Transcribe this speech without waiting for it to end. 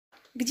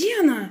Где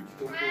она?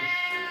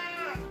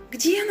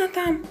 Где она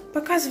там?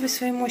 Показывай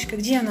своей моськой.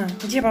 Где она?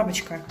 Где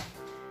бабочка?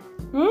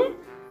 М?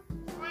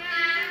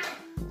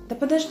 Да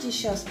подожди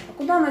сейчас. А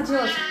куда она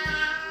делась?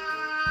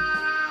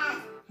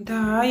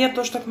 Да, я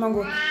тоже так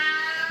могу.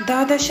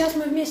 Да, сейчас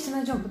мы вместе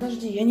найдем.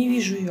 Подожди, я не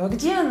вижу ее. А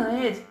где она,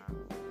 Эдь?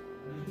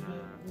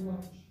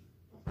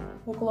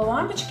 Около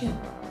лампочки?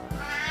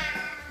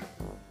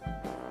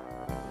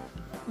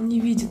 Он не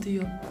видит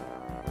ее.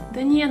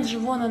 Да нет же,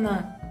 вон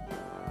она.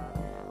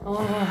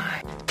 Ой.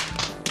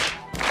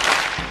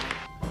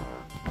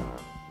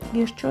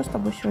 Геш, что с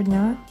тобой сегодня,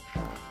 а?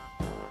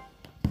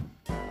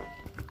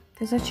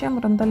 Ты зачем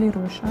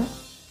рандалируешь, а?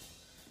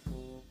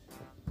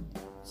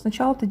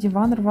 Сначала ты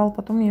диван рвал,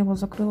 потом я его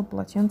закрыла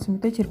полотенцем.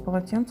 Ты теперь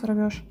полотенце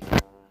рвешь.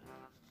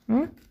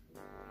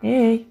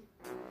 Эй!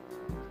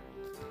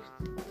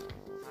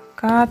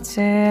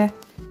 Катя!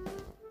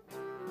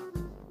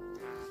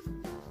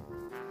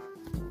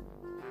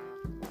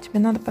 Тебе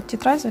надо под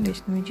тетрадь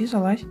залезть? Ну иди,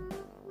 залазь.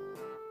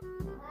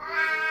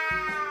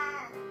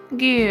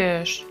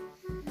 Геш!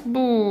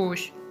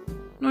 Бусь!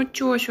 Ну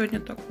чё сегодня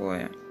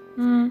такое?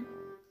 Ну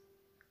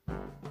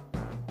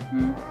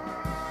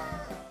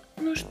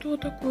что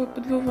такое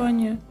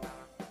подвывание?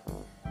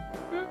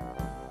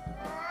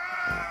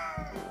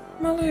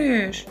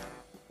 Малыш!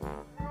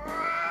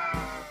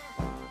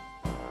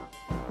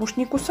 Уж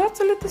не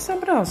кусаться ли ты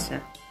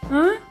собрался?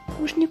 А?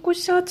 Уж не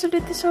кусаться ли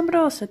ты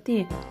собрался,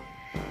 ты?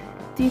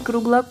 Ты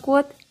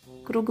круглокот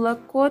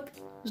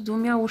с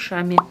двумя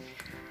ушами.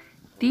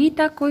 Ты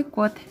такой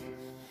кот.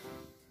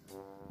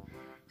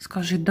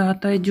 Скажи, да,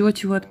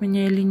 отойдете вы от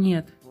меня или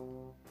нет?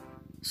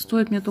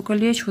 Стоит мне только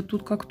лечь вот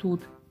тут как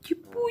тут.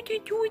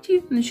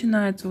 Типути-тюти.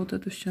 Начинается вот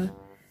это все.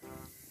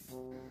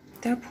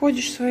 Ты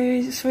обходишь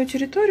свою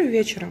территорию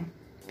вечером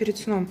перед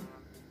сном?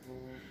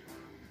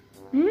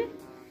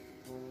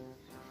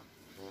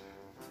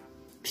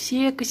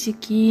 Все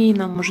косяки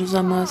нам уже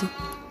замазал.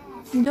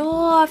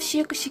 Да,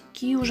 все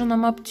косяки уже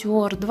нам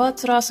обтер.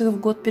 20 раз их в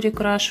год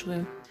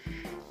перекрашиваем.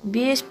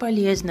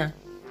 Бесполезно.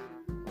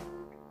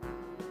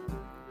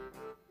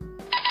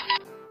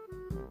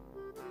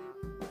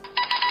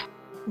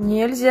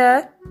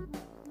 Нельзя.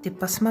 Ты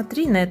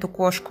посмотри на эту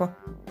кошку.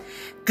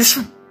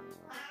 Геша!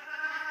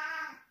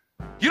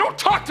 You don't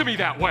talk to me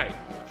that way.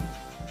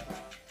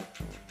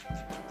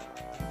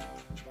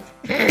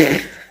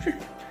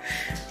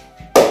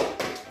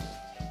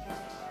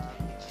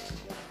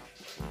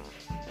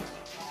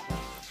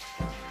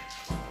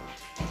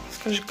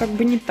 Скажи, как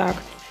бы не так.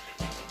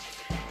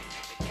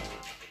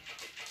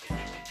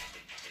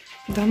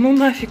 Да ну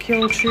нафиг, я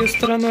лучше ее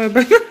стороной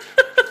обойду.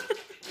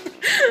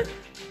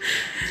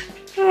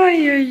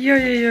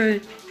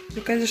 Ой-ой-ой-ой-ой.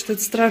 Мне кажется, что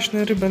это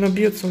страшная рыба, она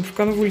бьется в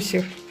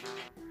конвульсиях.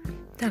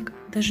 Так,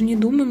 даже не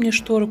думай мне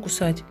шторы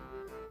кусать.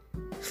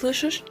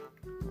 Слышишь?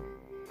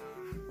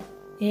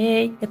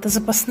 Эй, это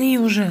запасные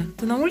уже.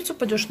 Ты на улицу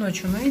пойдешь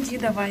ночью? Ну иди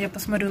давай, я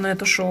посмотрю на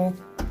это шоу.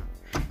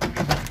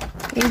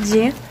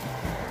 Иди.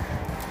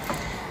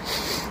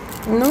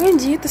 Ну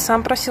иди, ты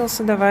сам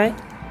просился, давай.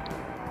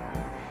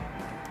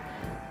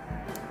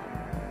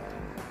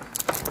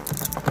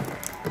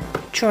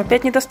 Че,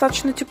 опять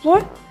недостаточно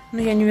тепло? Ну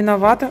я не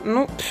виновата.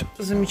 Ну,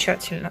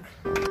 замечательно.